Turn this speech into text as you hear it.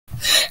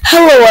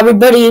Hello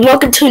everybody and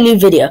welcome to a new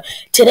video.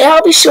 Today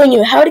I'll be showing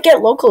you how to get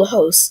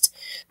Localhost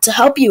to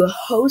help you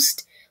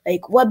host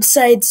like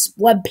websites,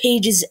 web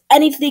pages,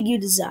 anything you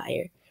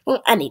desire.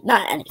 Well,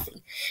 not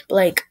anything, but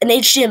like an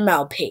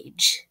HTML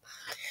page.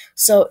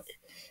 So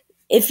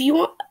if you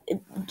want,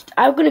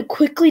 I'm going to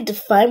quickly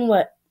define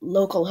what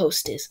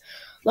Localhost is.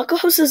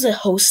 Localhost is a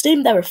host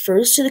name that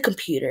refers to the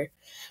computer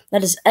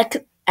that is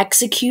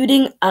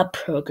executing a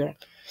program.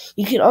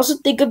 You can also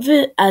think of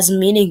it as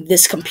meaning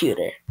this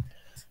computer.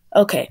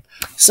 Okay,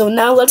 so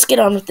now let's get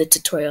on with the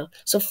tutorial.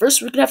 So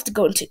first we're going to have to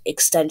go into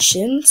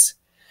extensions,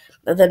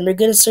 and then we're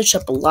going to search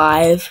up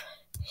live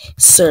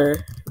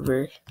server.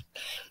 Then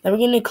we're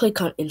going to click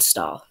on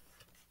install.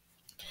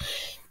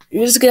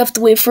 You're just going to have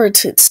to wait for it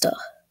to install.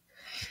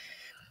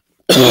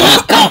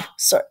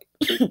 Sorry.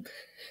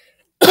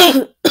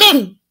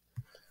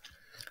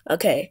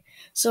 Okay,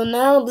 so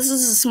now this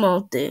is a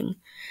small thing.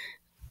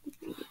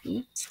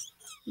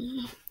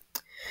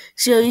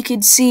 So you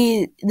can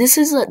see this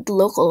is like the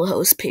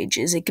localhost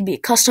pages. It could be a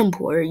custom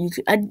port.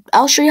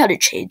 I'll show you how to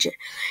change it.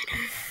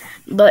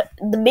 But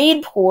the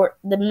main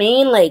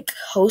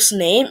host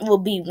name will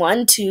be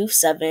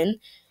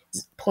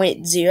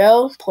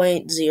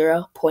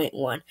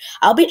 127.0.0.1.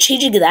 I'll be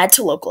changing that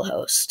to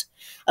localhost.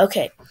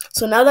 Okay,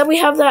 so now that we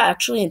have that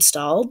actually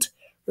installed,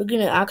 we're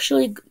gonna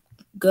actually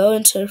go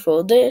into the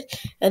folder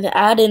and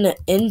add in an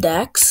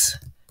index.html.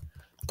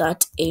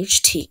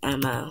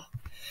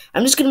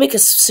 I'm just going to make a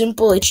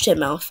simple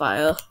HTML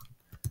file.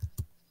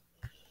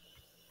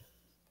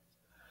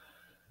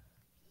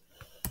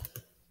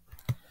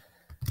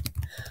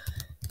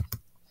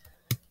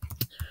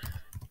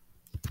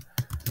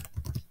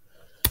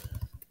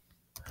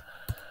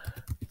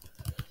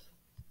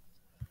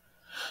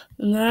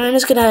 Now I'm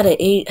just going to add an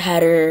 8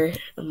 header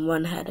and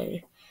 1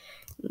 header.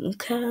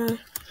 Okay.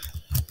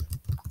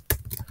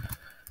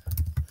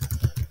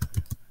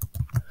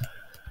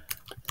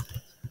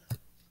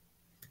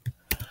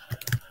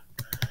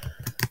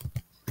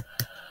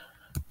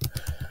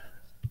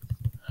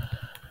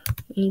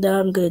 Now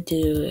I'm going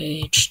to do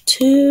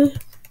H2.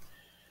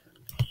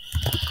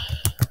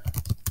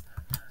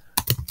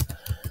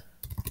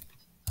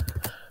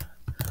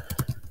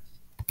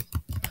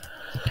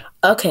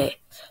 Okay,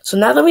 so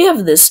now that we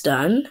have this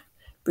done,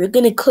 we're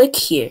going to click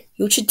here.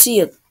 You should see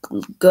a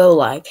go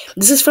live.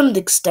 This is from the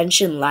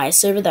extension live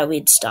server that we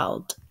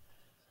installed.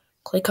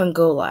 Click on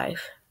go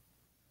live.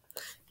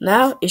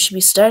 Now it should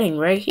be starting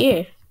right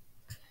here.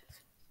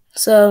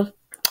 So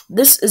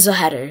this is a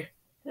header.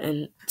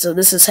 And so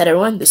this is header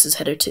 1, this is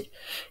header 2.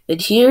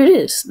 And here it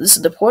is. This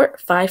is the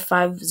port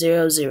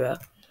 5500.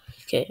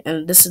 Okay,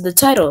 and this is the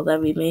title that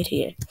we made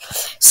here.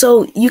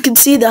 So you can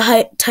see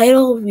the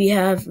title we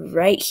have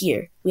right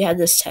here. We have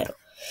this title.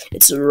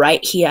 It's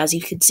right here, as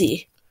you can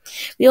see.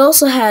 We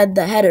also had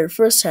the header,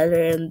 first header,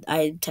 and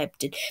I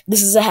typed it.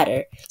 This is a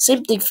header.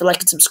 Same thing for like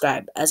and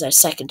subscribe as our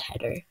second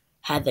header.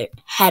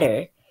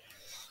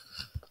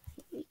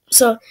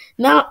 So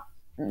now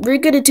we're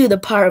gonna do the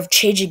part of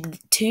changing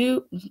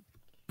to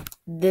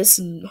this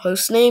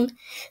hostname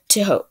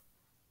to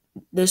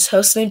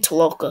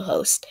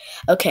localhost.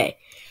 Okay,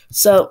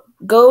 so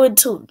go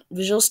into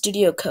Visual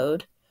Studio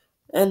Code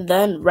and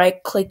then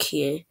right click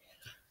here.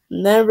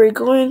 And then we're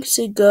going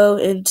to go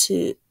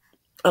into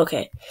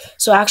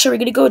so actually we're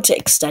gonna go into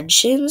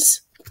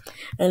extensions,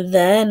 and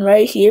then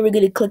right here we're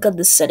gonna click on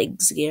the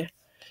settings here.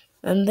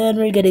 And then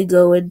we're gonna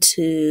go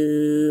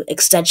into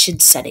extension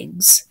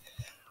settings.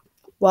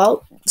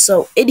 Well,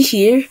 so in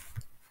here,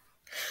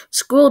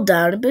 scroll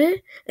down a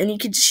bit, and you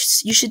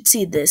should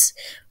see this.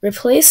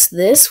 Replace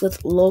this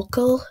with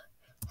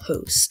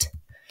localhost.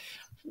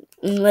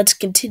 And let's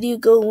continue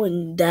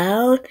going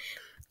down.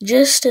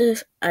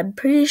 I'm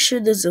pretty sure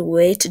there's a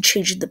way to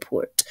change the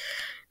port.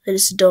 I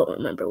just don't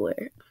remember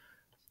where.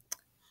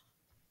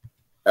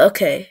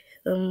 Okay.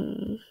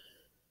 But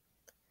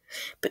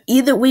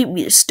either way,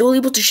 we're still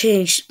able to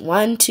change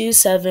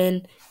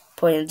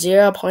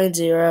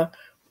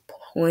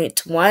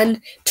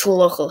 127.0.0.1 to a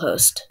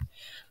localhost.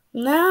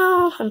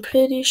 Now, I'm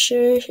pretty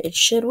sure it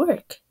should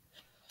work.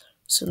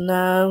 So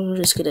now, I'm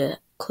just gonna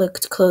click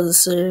to close the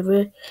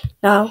server.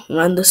 Now,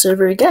 run the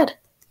server again.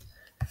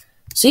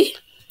 See?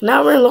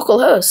 Now we're in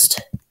localhost.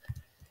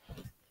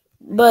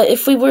 But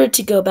if we were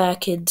to go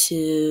back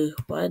into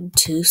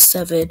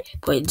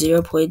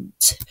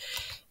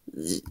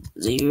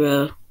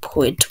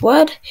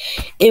 127.0.0.1,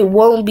 it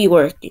won't be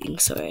working,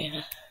 sorry.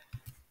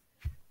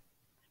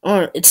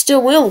 Or it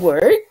still will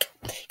work,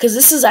 because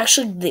this is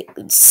actually the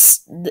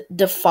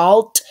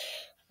default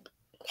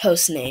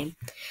host name.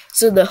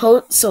 So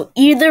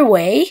either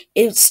way,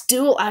 it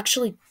still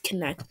actually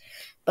connect,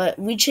 but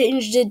we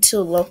changed it to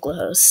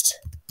localhost.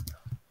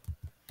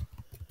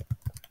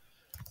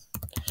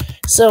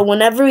 So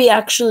whenever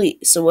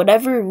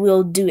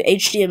we'll do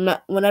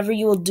HTML, whenever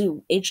you will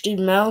do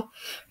HTML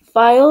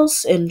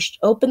files and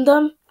open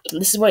them,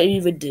 this is what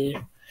you would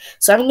do.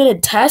 So I'm going to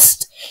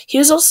test.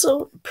 Here's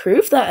also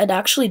proof that it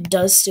actually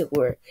does still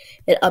work.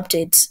 It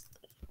updates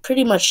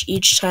pretty much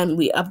each time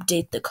we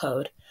update the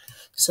code.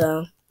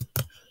 So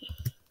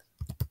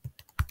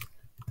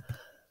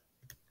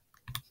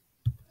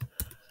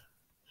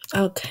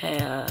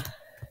Okay,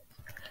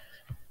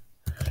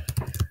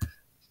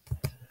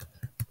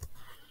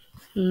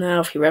 now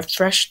if you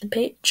refresh the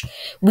page,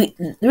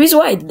 the reason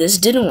why this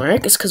didn't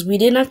work is because we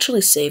didn't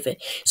actually save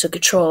it. So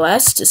Control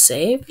S to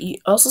save. You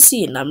also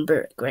see a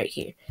number right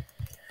here.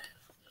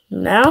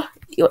 Now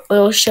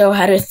it'll show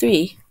header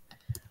 3,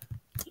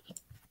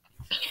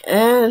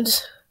 and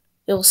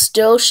it'll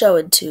still show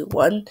it to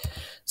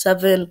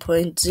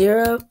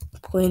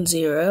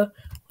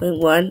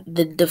 17.0.0.1,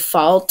 the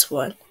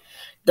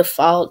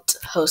default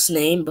host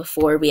name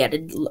before we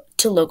added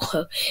to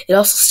localhost. It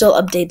also still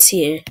updates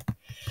here.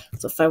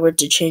 So if I were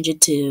to change it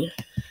to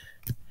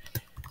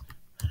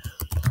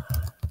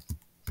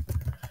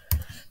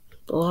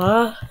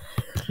blah,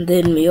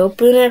 then we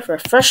open it,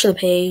 refresh the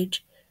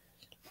page.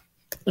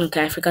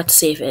 Okay, I forgot to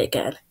save it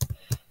again.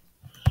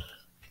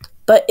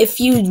 But if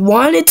you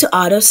wanted to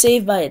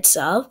autosave by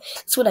itself,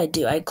 that's what I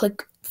do. I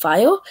click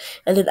File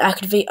and then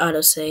activate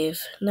autosave.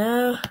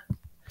 Now,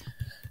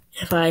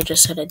 if I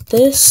just edit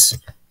this,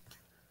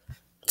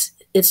 it's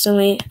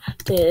instantly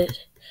did.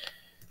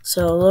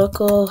 So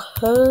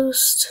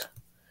localhost,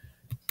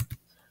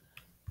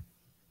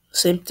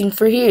 same thing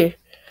for here.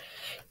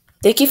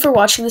 Thank you for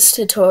watching this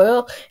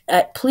tutorial.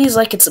 Please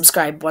like and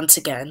subscribe once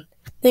again.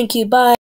 Thank you. Bye.